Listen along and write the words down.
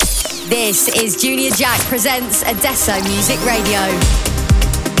This is Junior Jack presents Adesso Music Radio.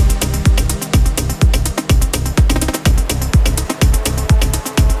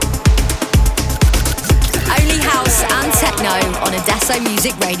 Only house and techno on Adesso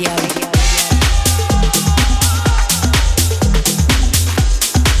Music Radio.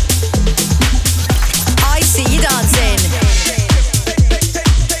 I see you dancing.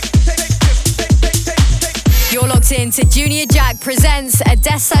 You're locked in to Junior Jack presents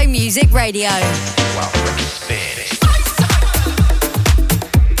Adesso Music Radio.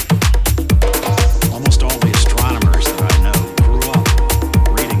 Almost all the astronomers that I know grew up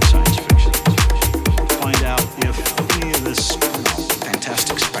reading science fiction to find out if any of this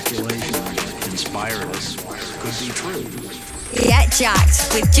fantastic speculation that inspired us could be true. Get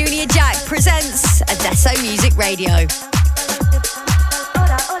jacked with Junior Jack presents Adesso Music Radio.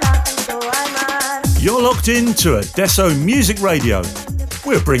 You're locked in to Adesso Music Radio.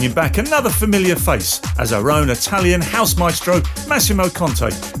 We're bringing back another familiar face as our own Italian house maestro Massimo Conte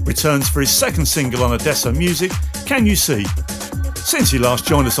returns for his second single on Adesso Music, Can You See? Since he last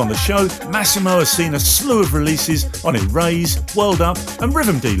joined us on the show, Massimo has seen a slew of releases on Erase, World Up and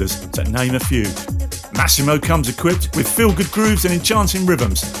Rhythm Dealers, to name a few. Massimo comes equipped with feel-good grooves and enchanting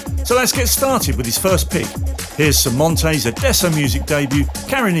rhythms. So let's get started with his first pick. Here's Simonte's Adesso Music debut,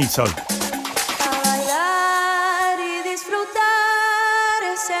 Carinito.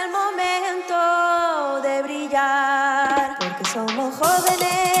 Somos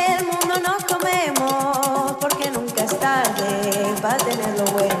jóvenes, el mundo nos comemos, porque nunca es tarde para tener lo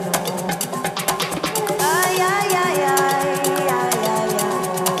bueno. Ay, ay, ay, ay, ay, ay,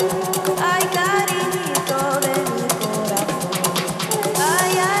 amor. Ay, cariñito de mi corazón.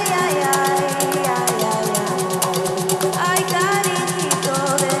 Ay, ay, ay, ay, ay, ay, amor. Ay, cariñito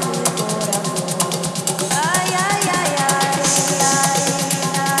de mi corazón. Ay, ay, ay, ay, ay, ay,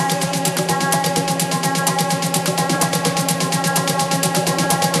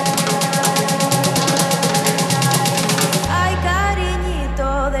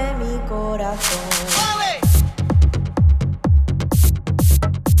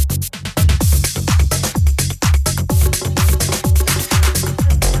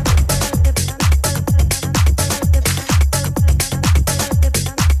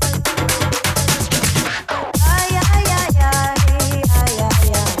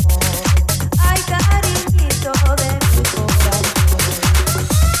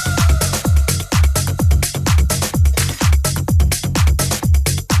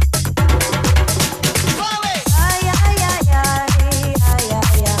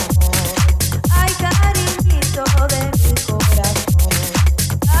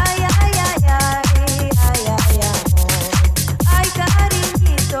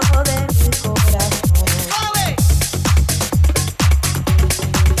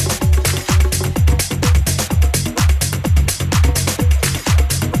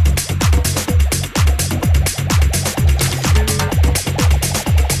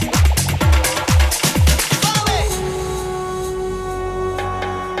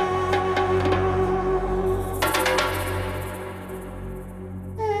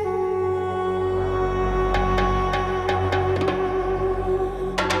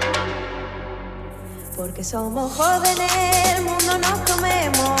 somos jóvenes, el mundo nos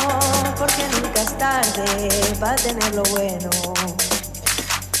comemos, porque nunca es tarde para tener lo bueno.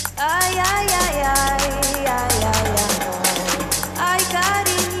 Ay, ay, ay, ay, ay, ay, amor. Ay,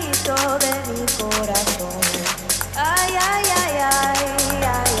 cariñito de mi corazón. Ay, ay, ay, ay,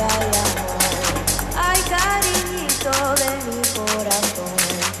 ay, ay, amor. Ay, cariñito de mi corazón.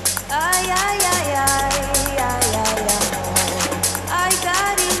 Ay, ay, ay, ay, ay, ay, amor. Ay,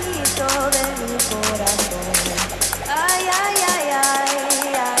 cariñito de mi corazón. Ay, ay, ay, ay,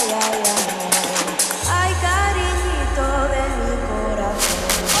 ay, ay, amor. Ay, cariñito de mi corazón.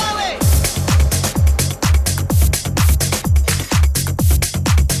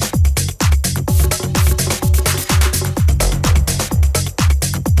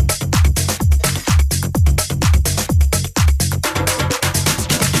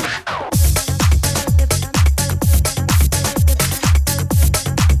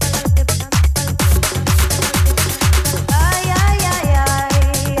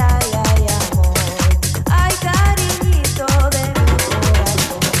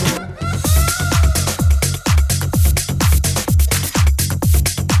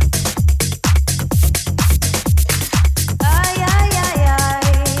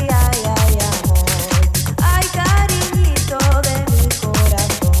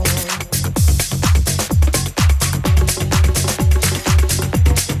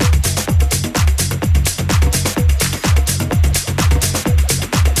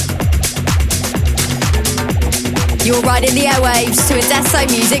 You're riding the airwaves to Adesso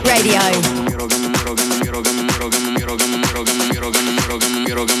Music Radio.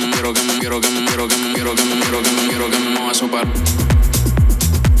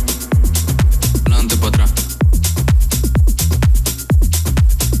 Lante para atrás.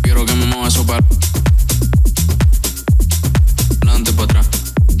 Quiero que me mueva eso para lante para atrás.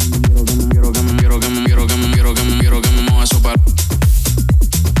 Quiero que me mueva eso para.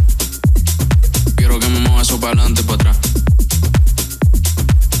 Quiero que me mueva eso para adelante para atrás.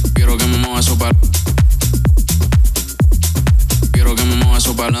 Quiero que me mueva eso para. Quiero que me mueva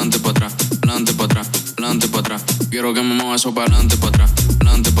eso para adelante para atrás. Adelante para atrás. Adelante para atrás. Quiero que me mueva eso para adelante para atrás.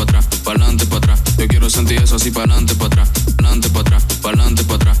 Adelante para atrás. Para adelante para atrás. Yo quiero sentir eso así para adelante para atrás. Adelante para atrás. Para adelante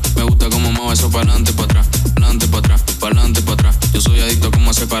para atrás. Me gusta cómo mueve eso para adelante para atrás. Adelante para atrás. Para adelante para atrás. Yo soy adicto a cómo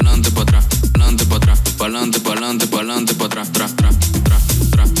hacer para adelante para atrás. Adelante para atrás. Para adelante para adelante para adelante para atrás. Tras tras tras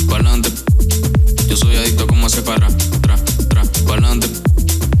tras. Para adelante. Yo soy adicto a cómo hacer para tras tras. Para adelante.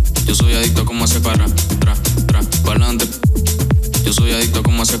 Yo soy adicto a cómo hacer para tras tras. Para adelante. Yo soy adicto a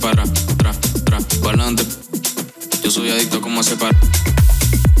cómo hacer para tras tras. Para adelante. Yo soy adicto a cómo hacer para.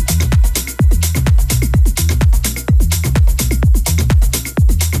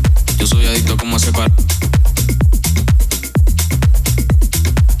 Yo soy adicto a cómo hacer para.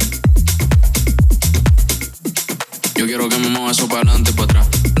 Yo quiero que me mueva eso para adelante, para atrás,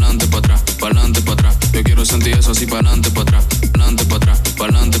 adelante, para atrás, para adelante, para atrás. Yo quiero sentir eso así para adelante, para atrás, adelante, para atrás,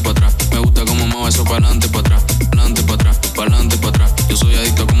 para adelante, para atrás. Me gusta cómo mueve eso para adelante, para atrás, adelante, para atrás, para adelante, para atrás. Yo soy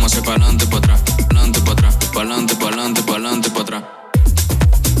adicto a cómo hacer para adelante, para atrás, adelante, para atrás, para adelante, para adelante, para adelante, para atrás.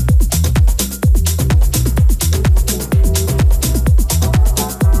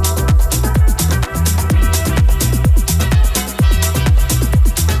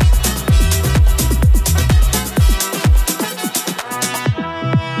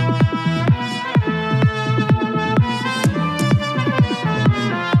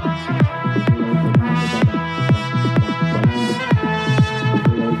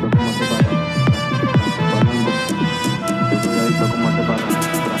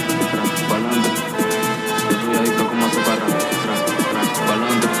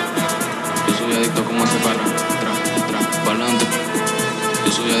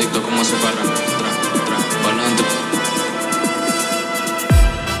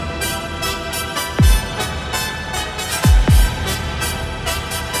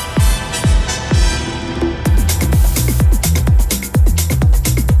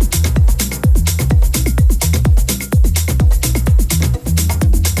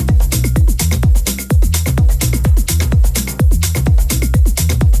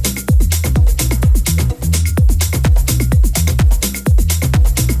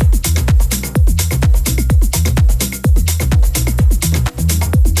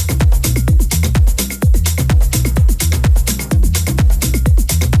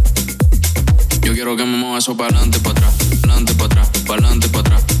 Eso para adelante, para atrás, adelante, para atrás, para adelante, para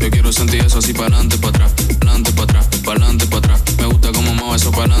atrás. Yo quiero sentir eso así para adelante, para atrás, adelante, para atrás, para adelante, para atrás. Me gusta cómo mueve eso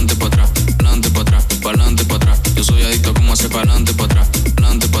para adelante, para atrás, adelante, para atrás, para adelante, para atrás. Yo soy adicto a cómo hacer para adelante, para atrás,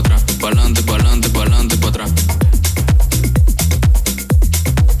 adelante, para atrás, para adelante, para adelante, para adelante, para atrás.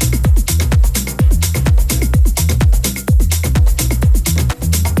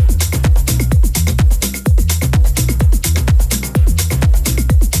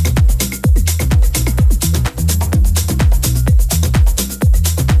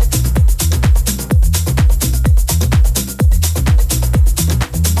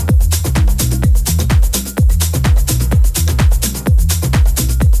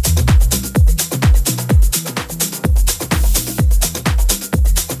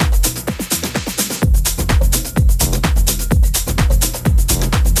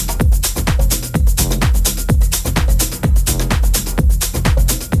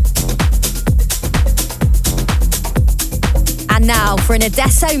 For an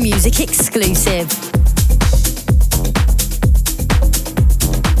Adesso Music exclusive.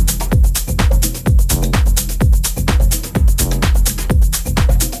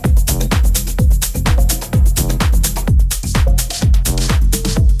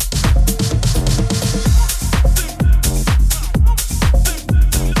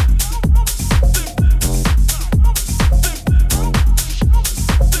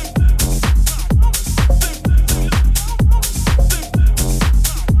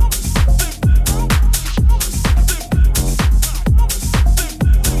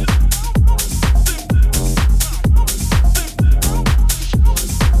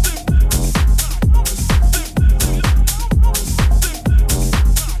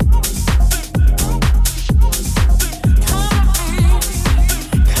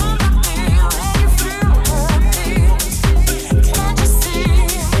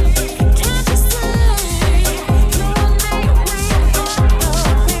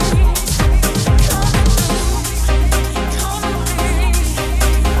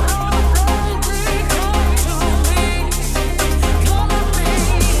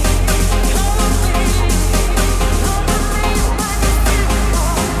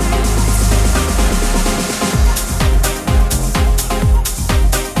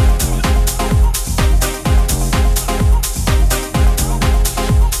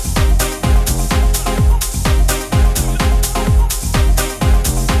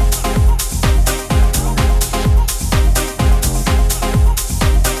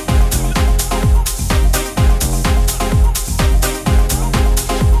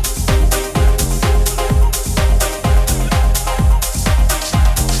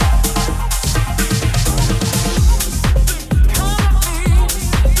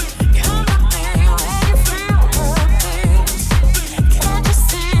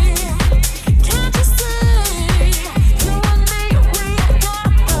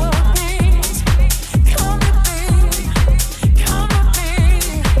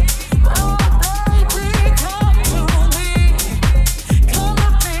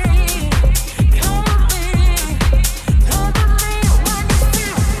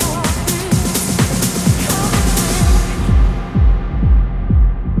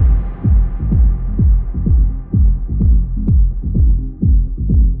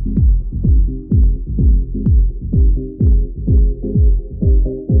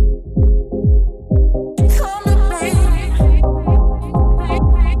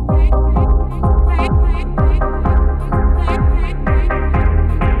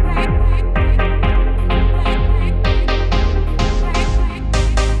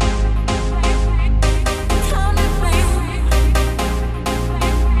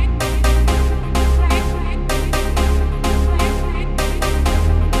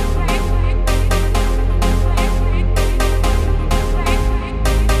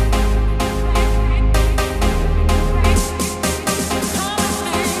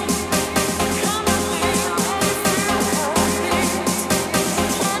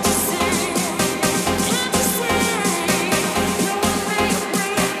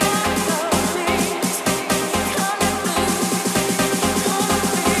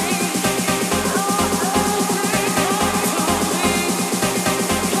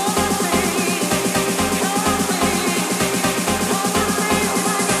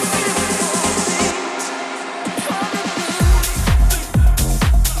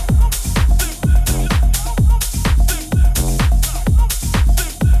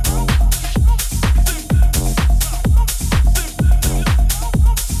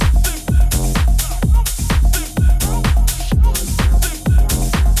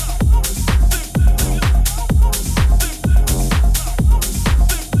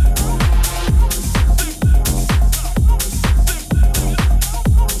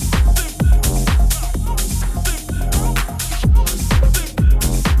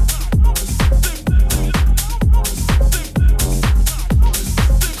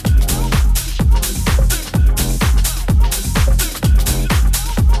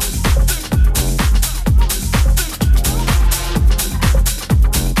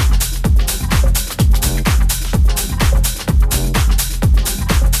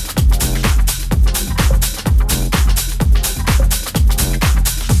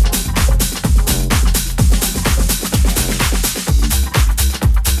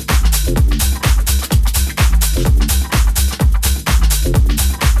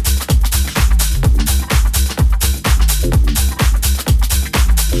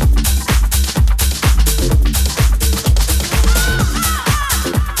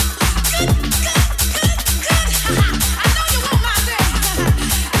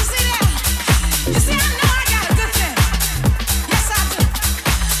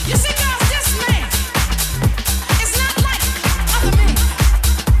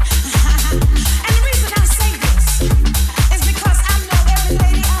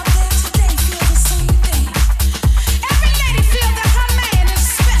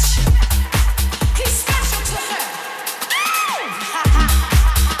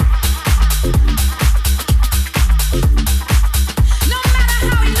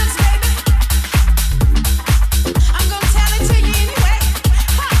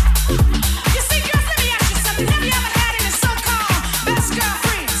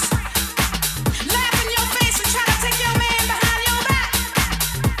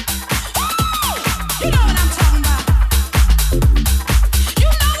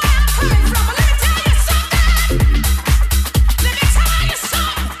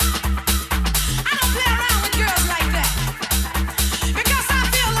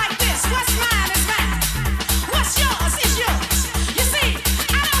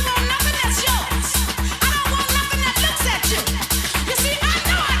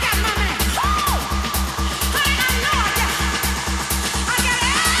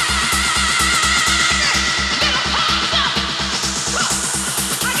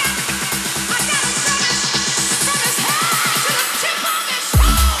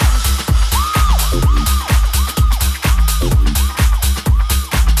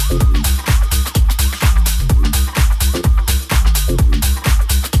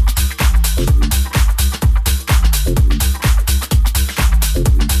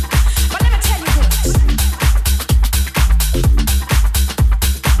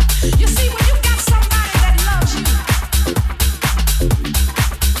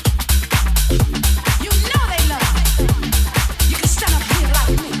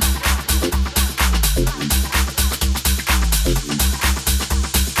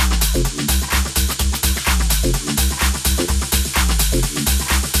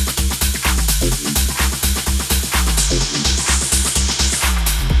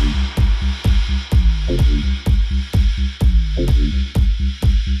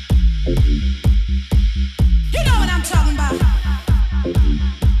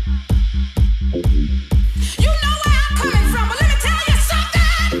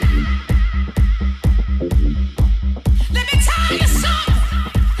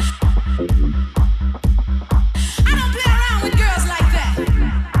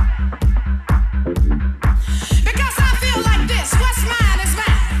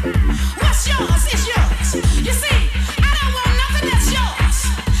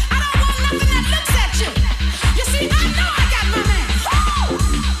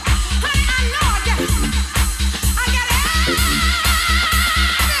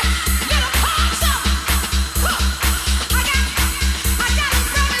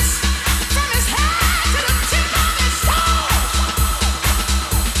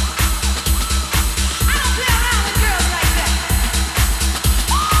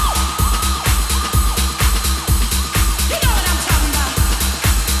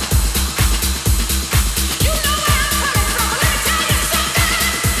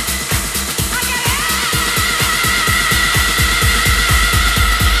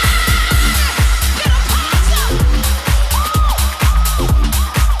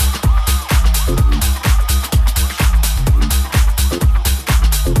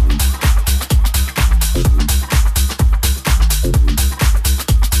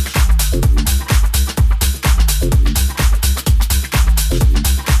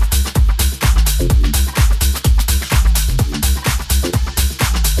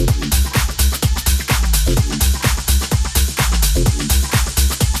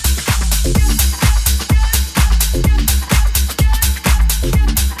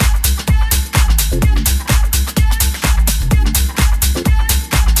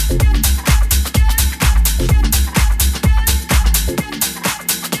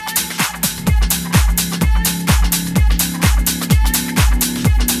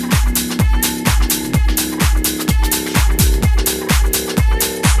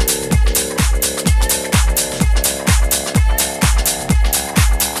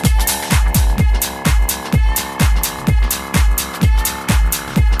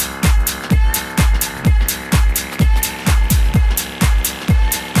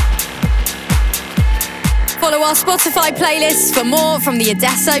 our Spotify playlists for more from the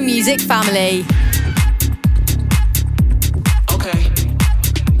Adesso music family.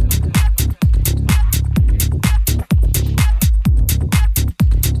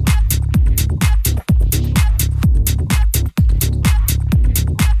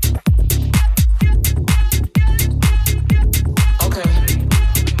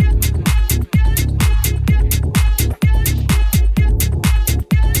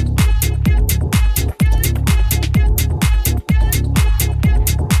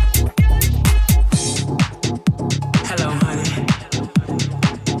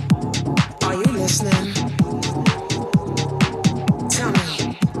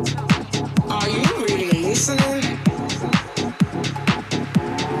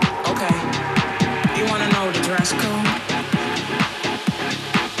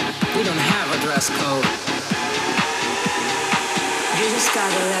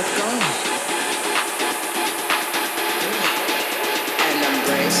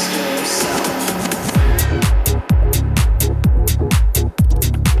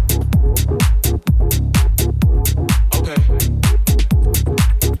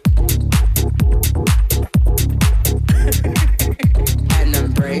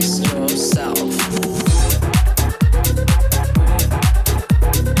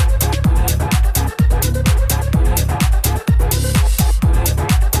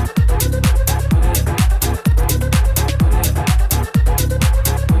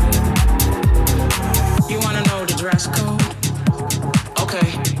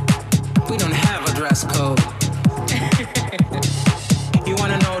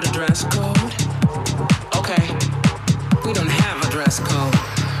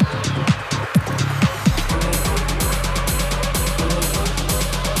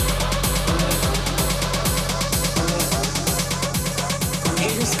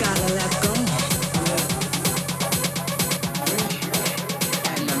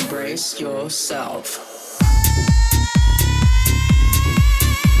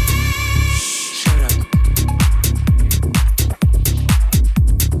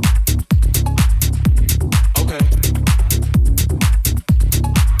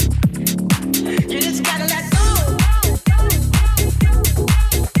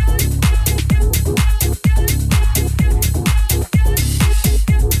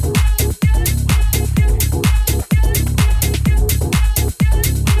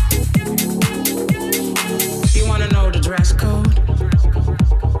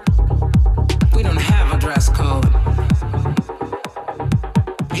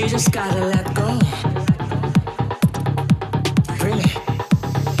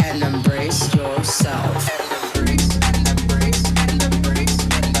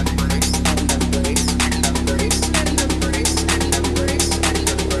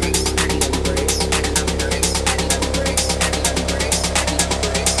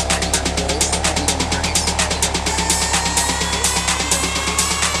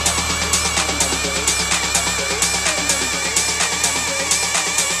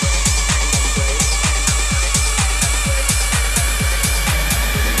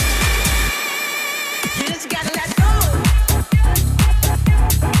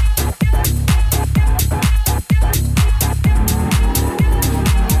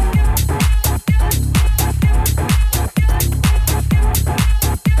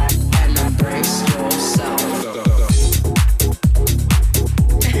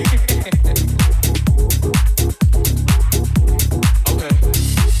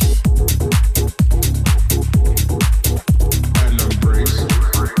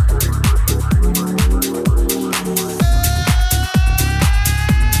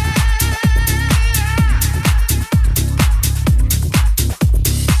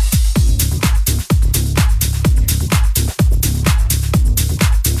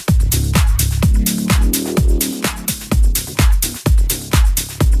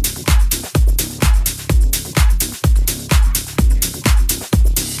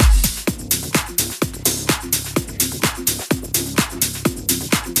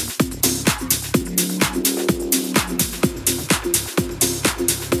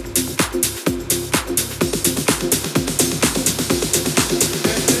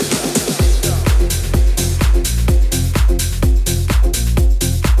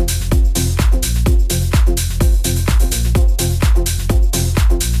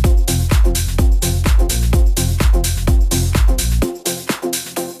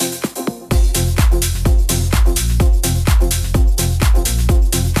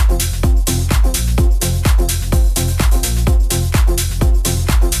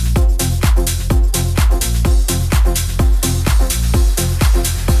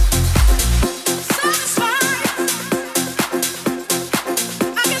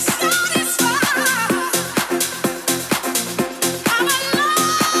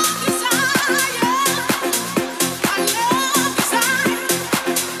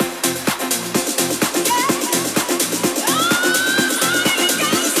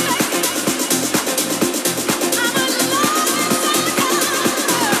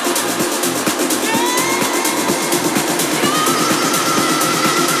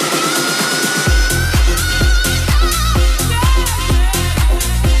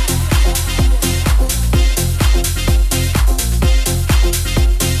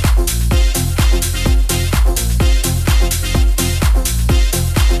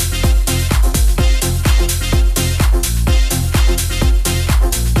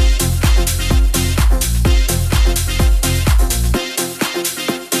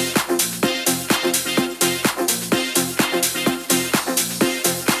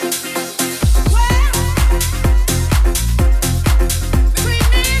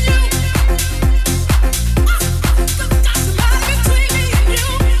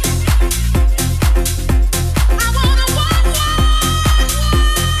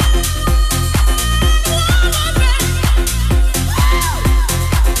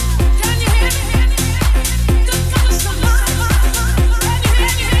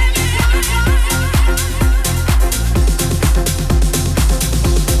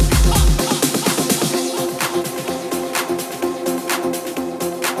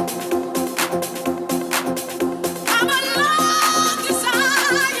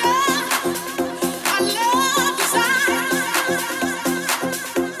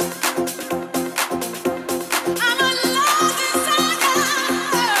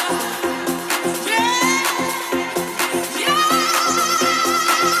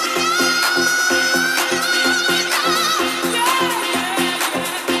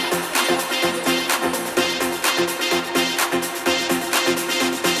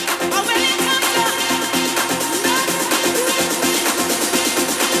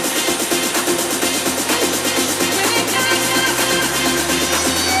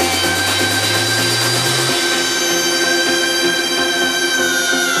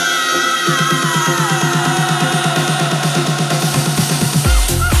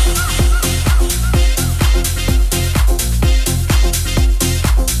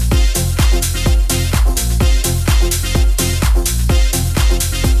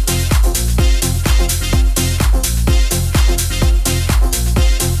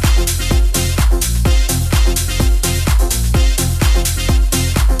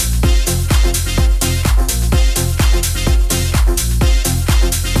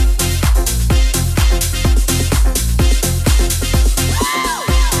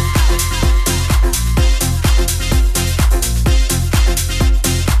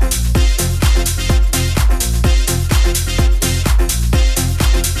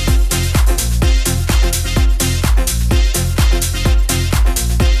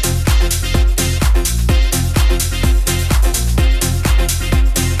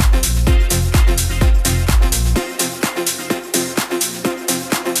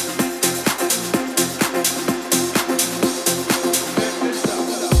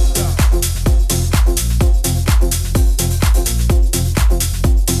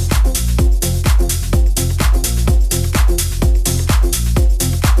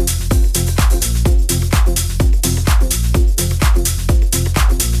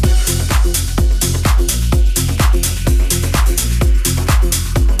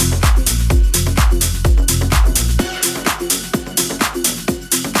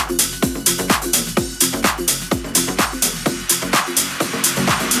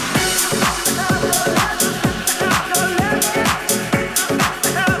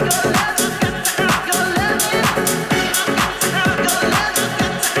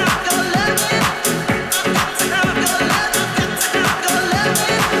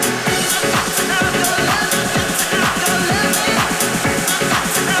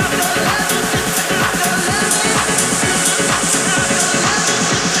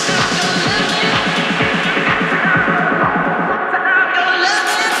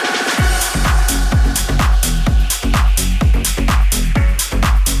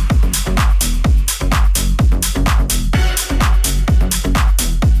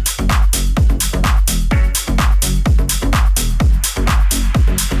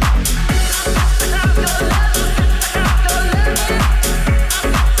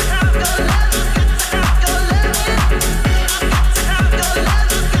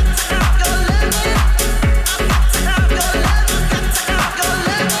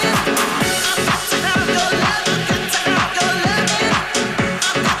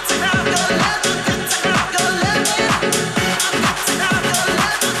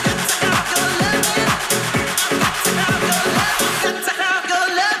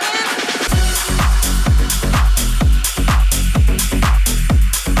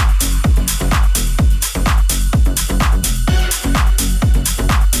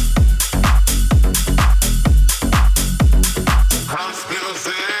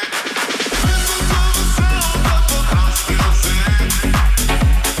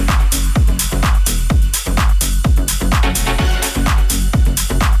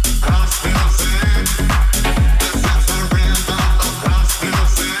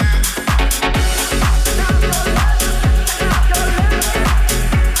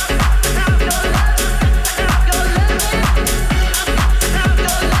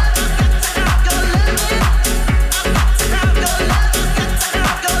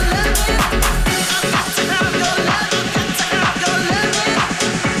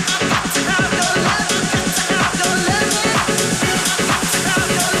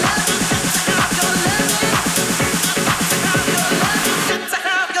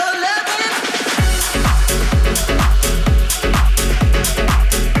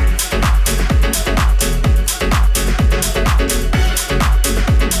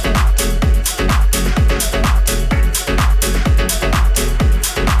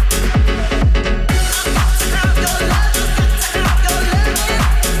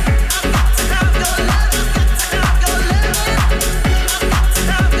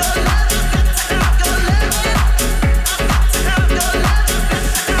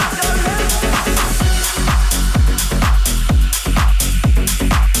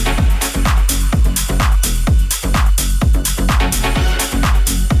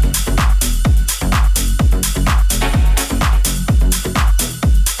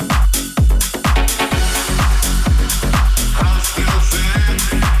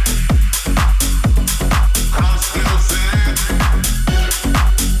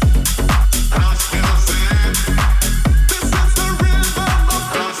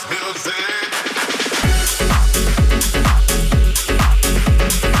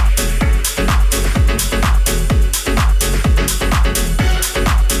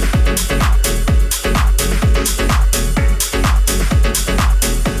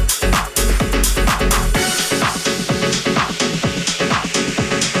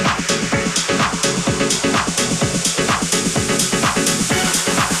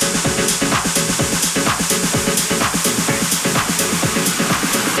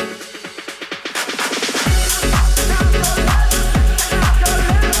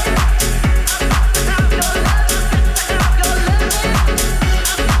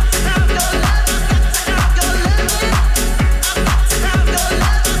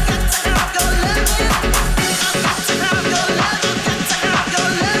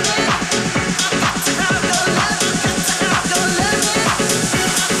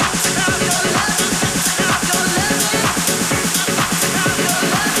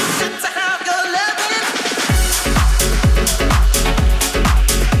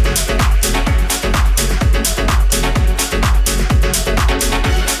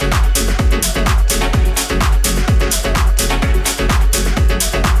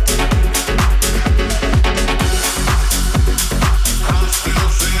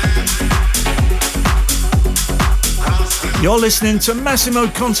 You're listening to Massimo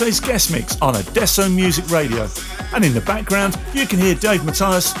Conte's guest mix on Adesso Music Radio, and in the background you can hear Dave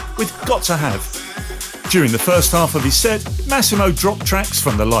Matthias with Got to Have. During the first half of his set, Massimo dropped tracks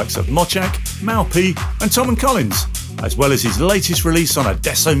from the likes of Mochakk, Mal P and Tom and Collins, as well as his latest release on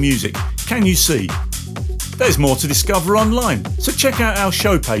Adesso Music, Can You See? There's more to discover online, so check out our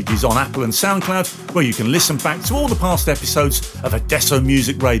show pages on Apple and SoundCloud, where you can listen back to all the past episodes of Adesso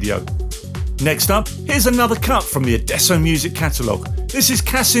Music Radio. Next up, here's another cut from the Adesso Music catalogue. This is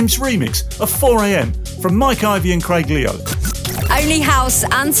CASSIMM's remix of 4am from Mike Ivy and Craig Leo. Only house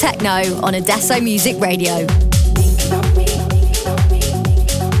and techno on Adesso Music Radio.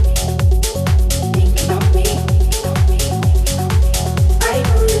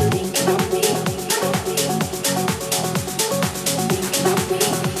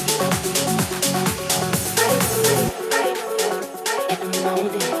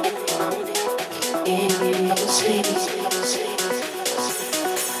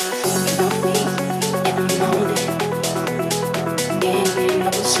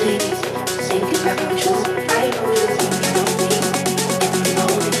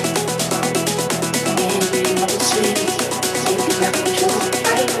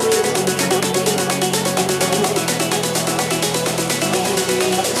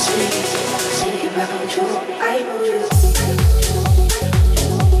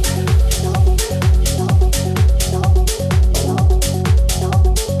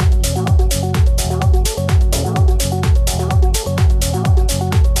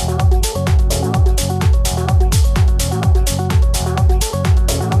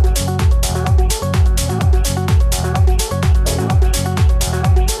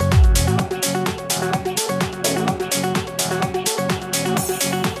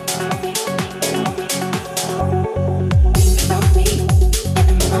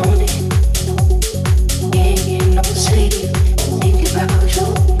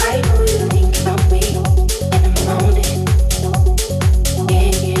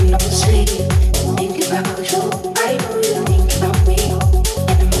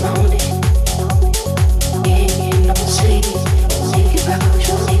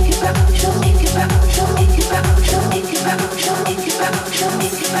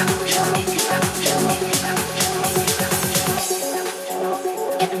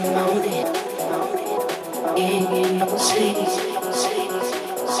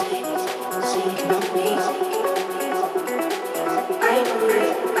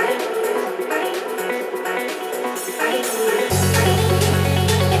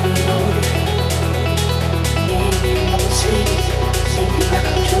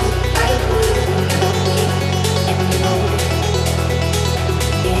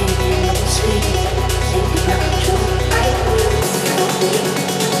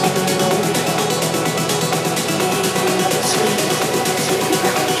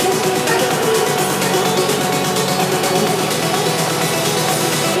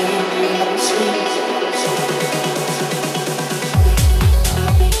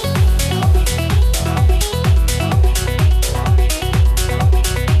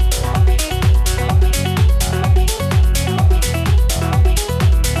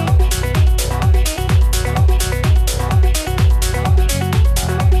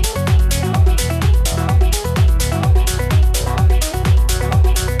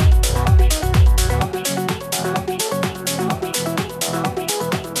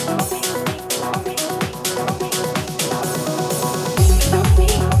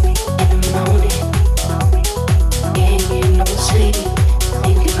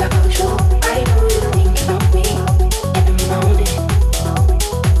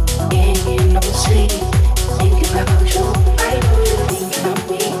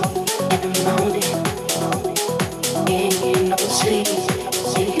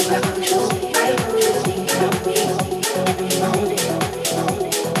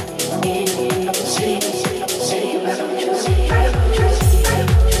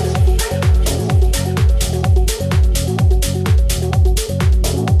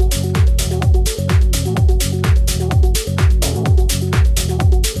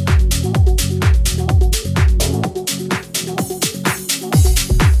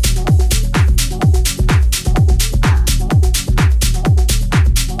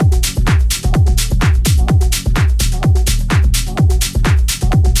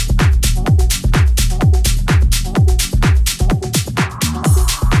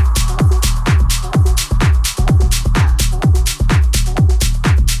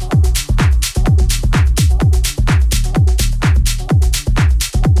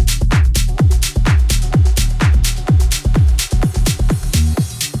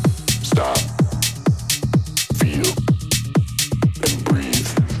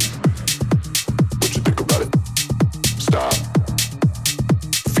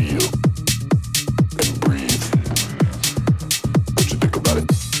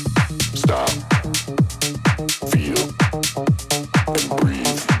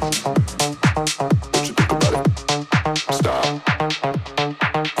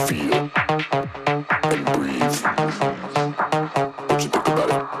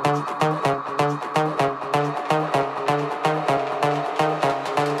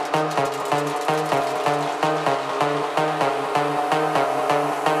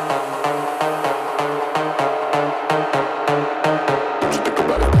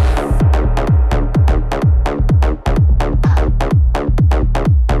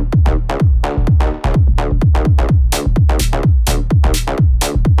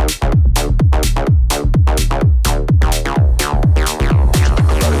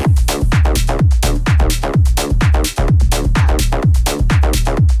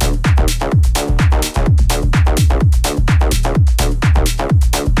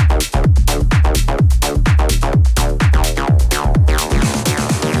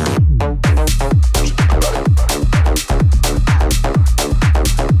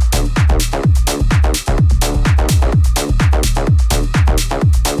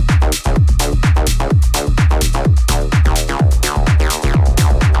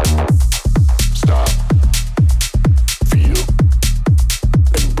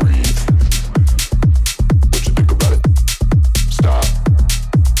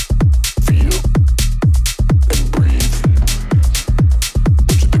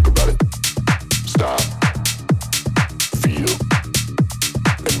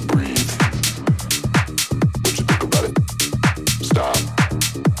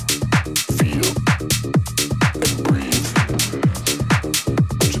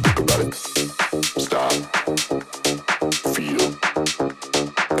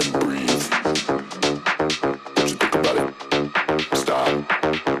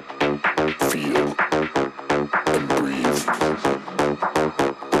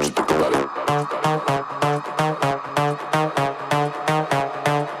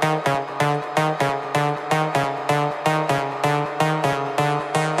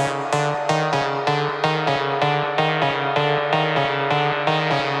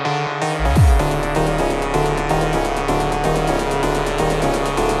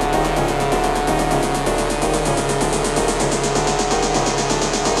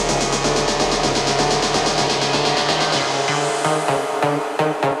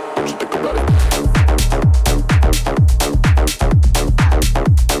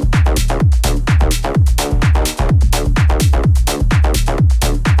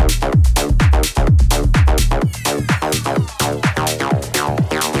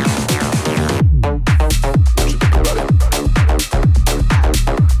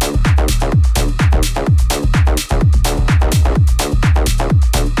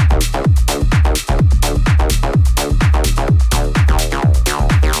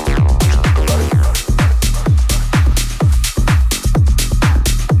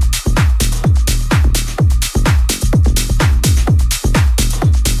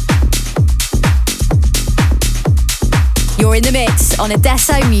 on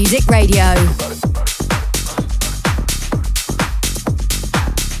Adesso Music Radio.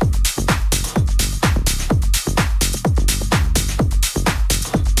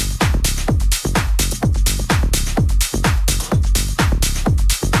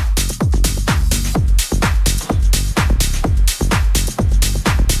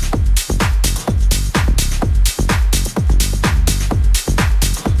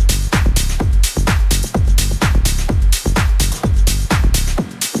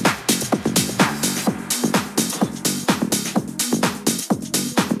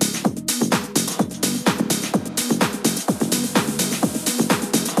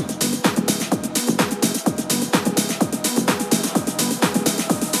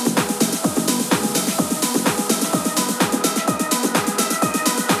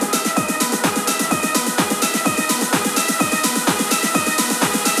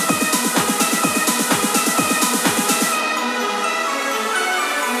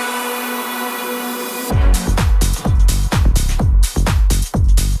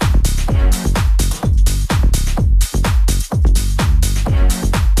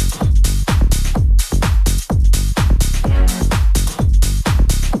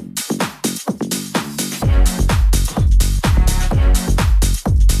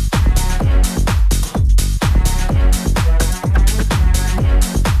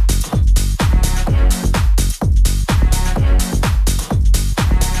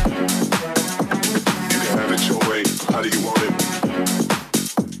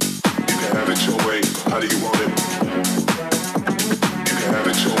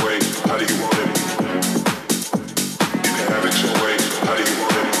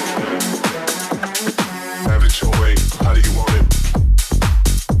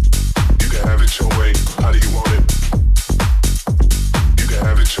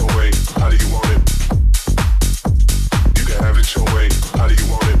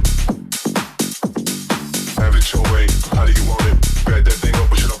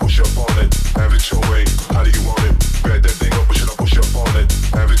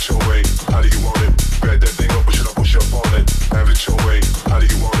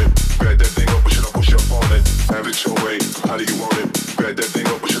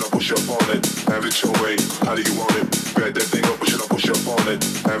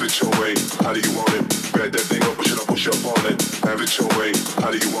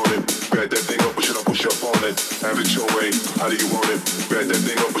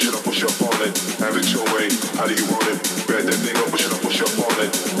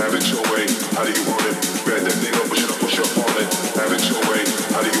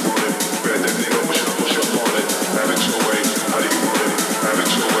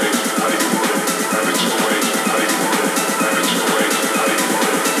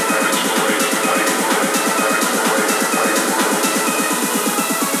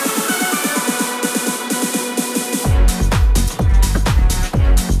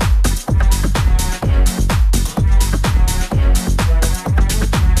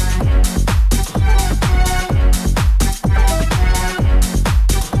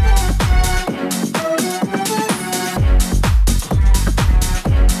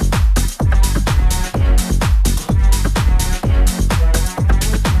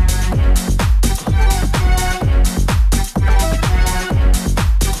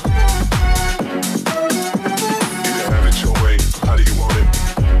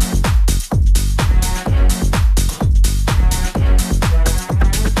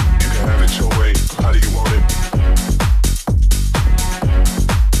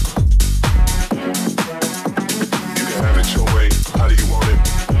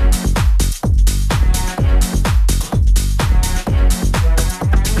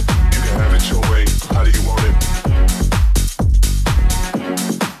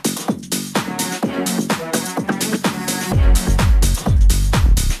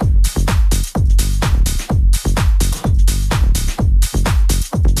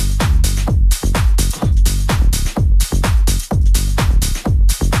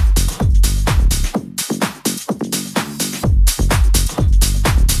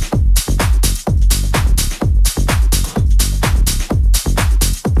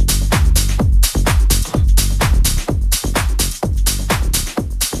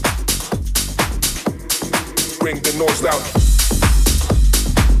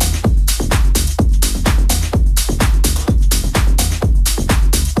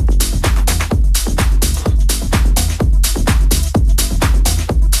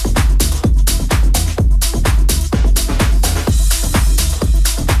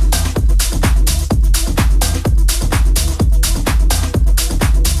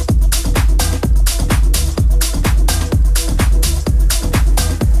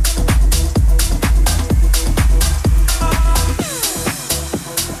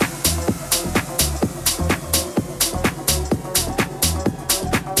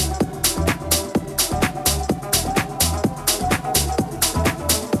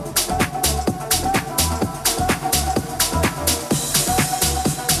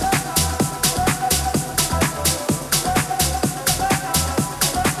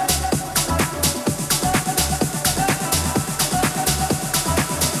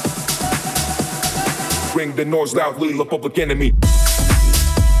 Bring the noise loudly, the public enemy.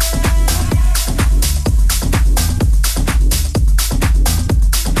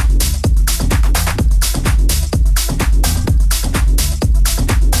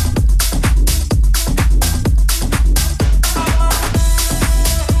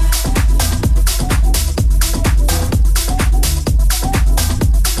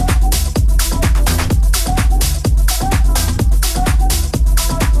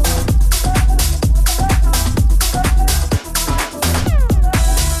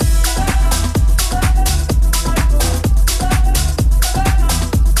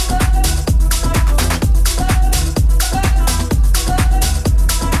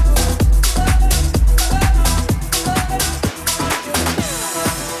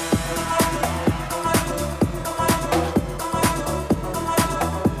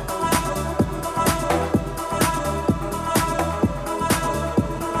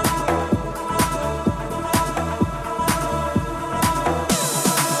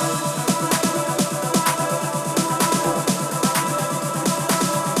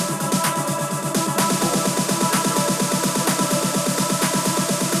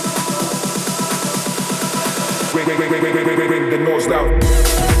 Bring the noise loud.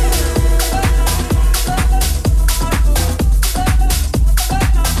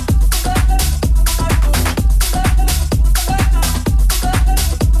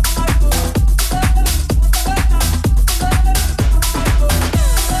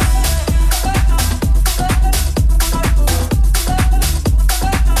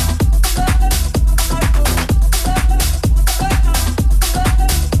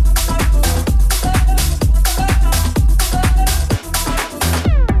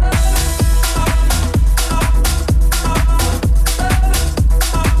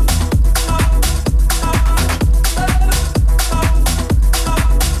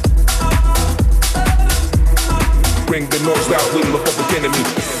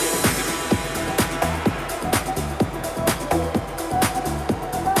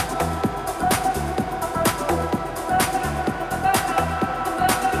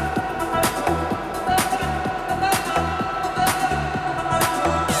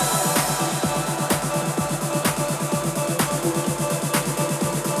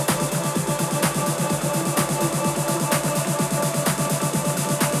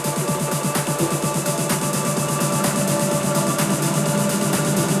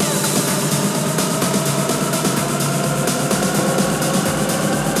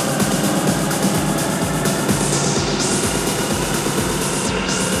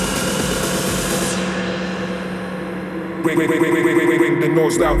 Bring the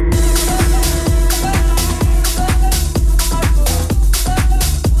noise loud.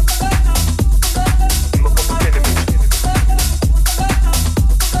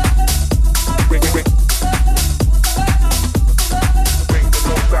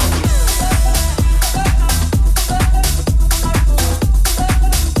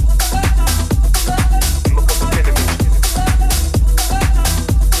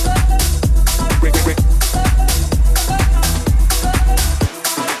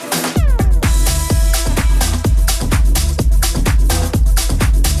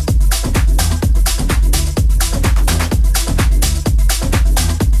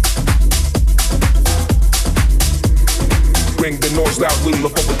 Loudly, the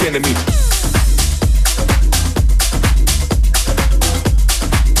public enemy.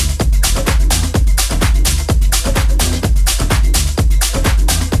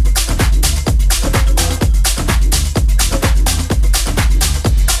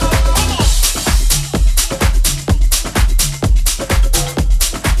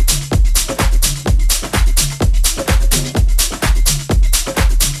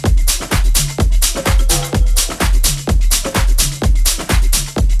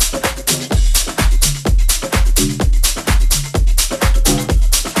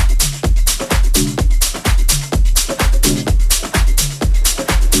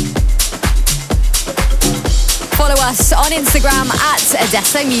 On Instagram at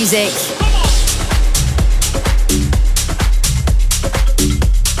Adesso Music.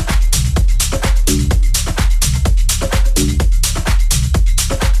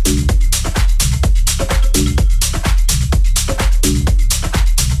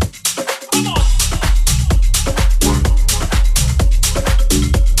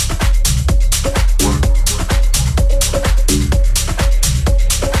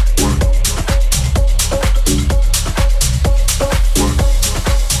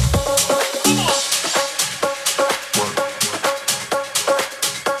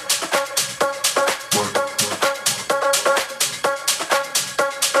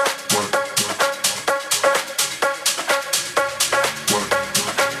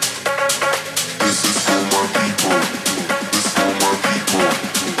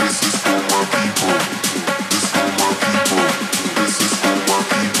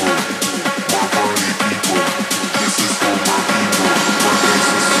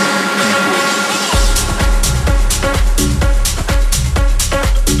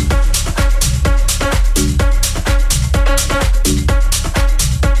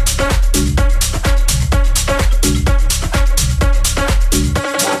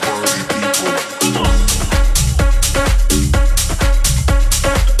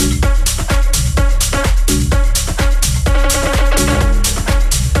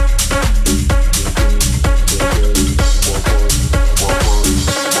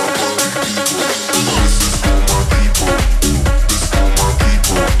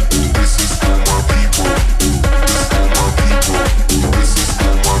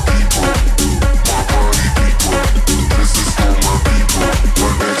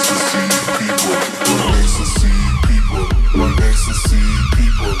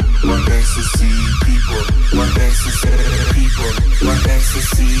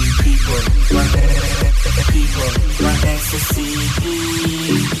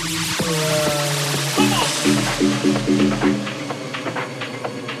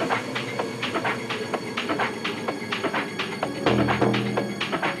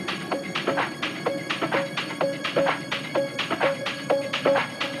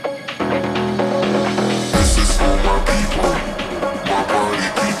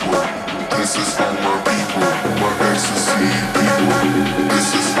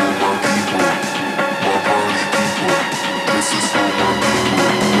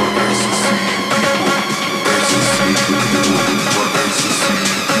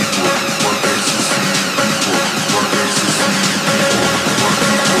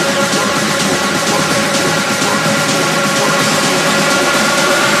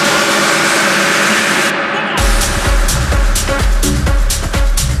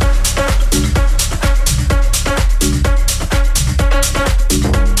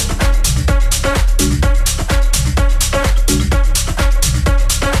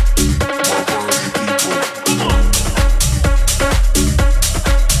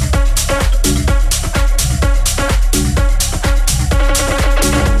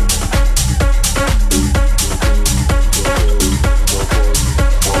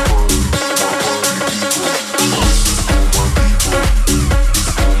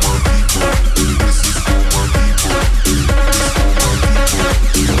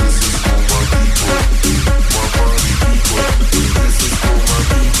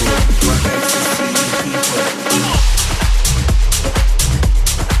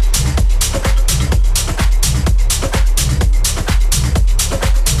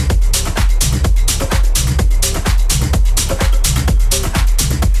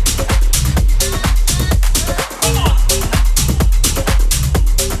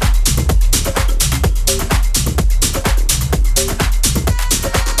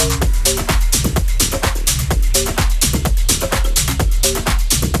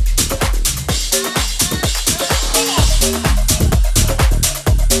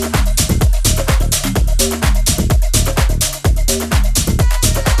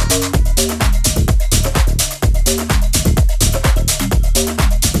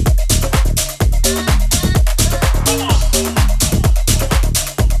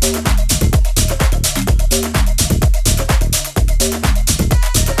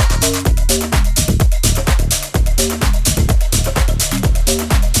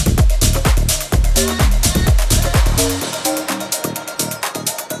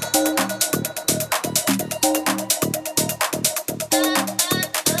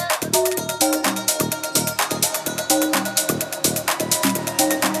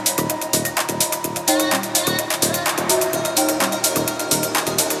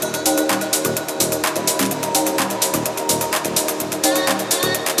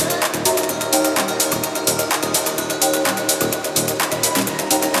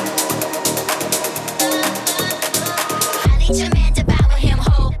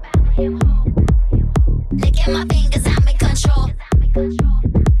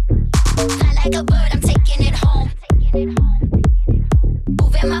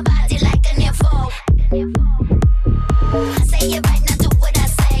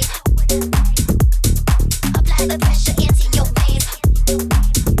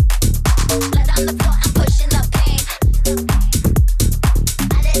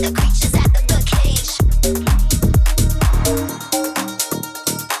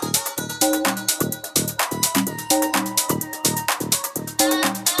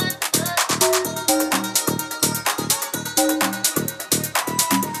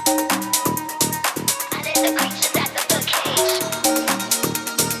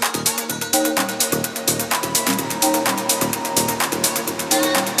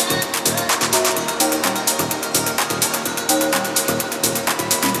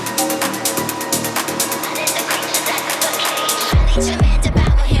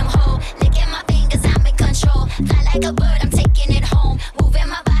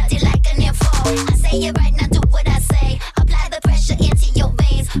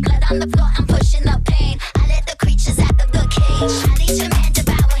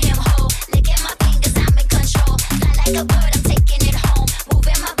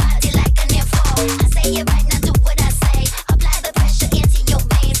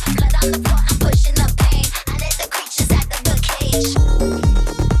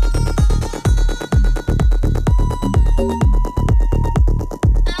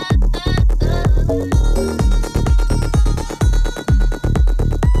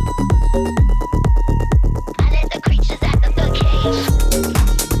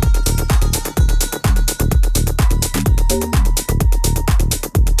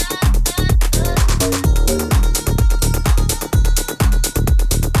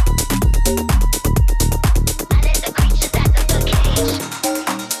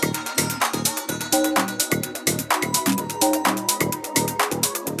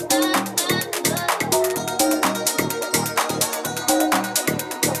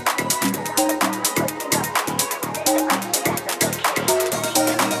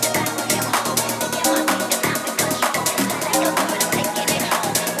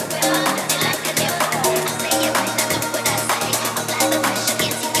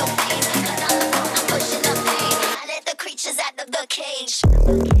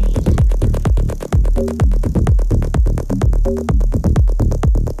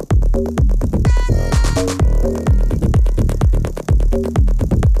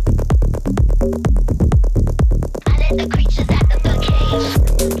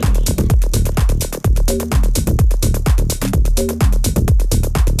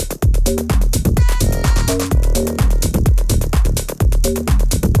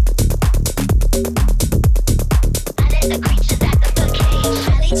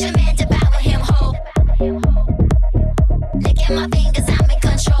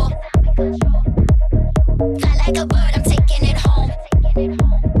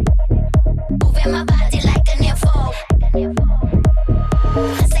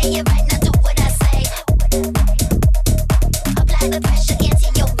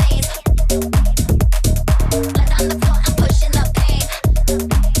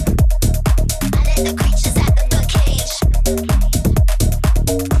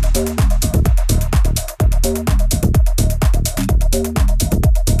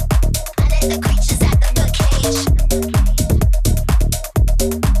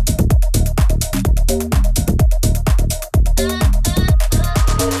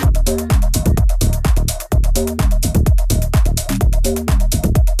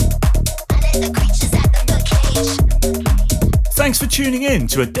 Tuning in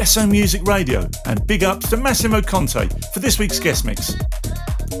to Adesso Music Radio, and big ups to Massimo Conte for this week's guest mix.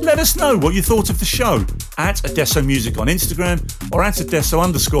 Let us know what you thought of the show at Adesso Music on Instagram or at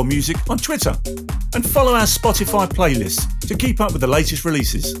Adesso_music on Twitter, and follow our Spotify playlist to keep up with the latest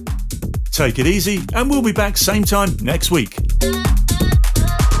releases. Take it easy, and we'll be back same time next week.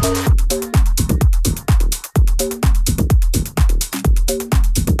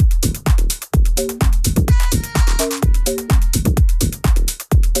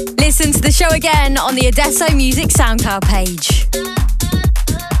 Listen to the show again on the Adesso Music SoundCloud page.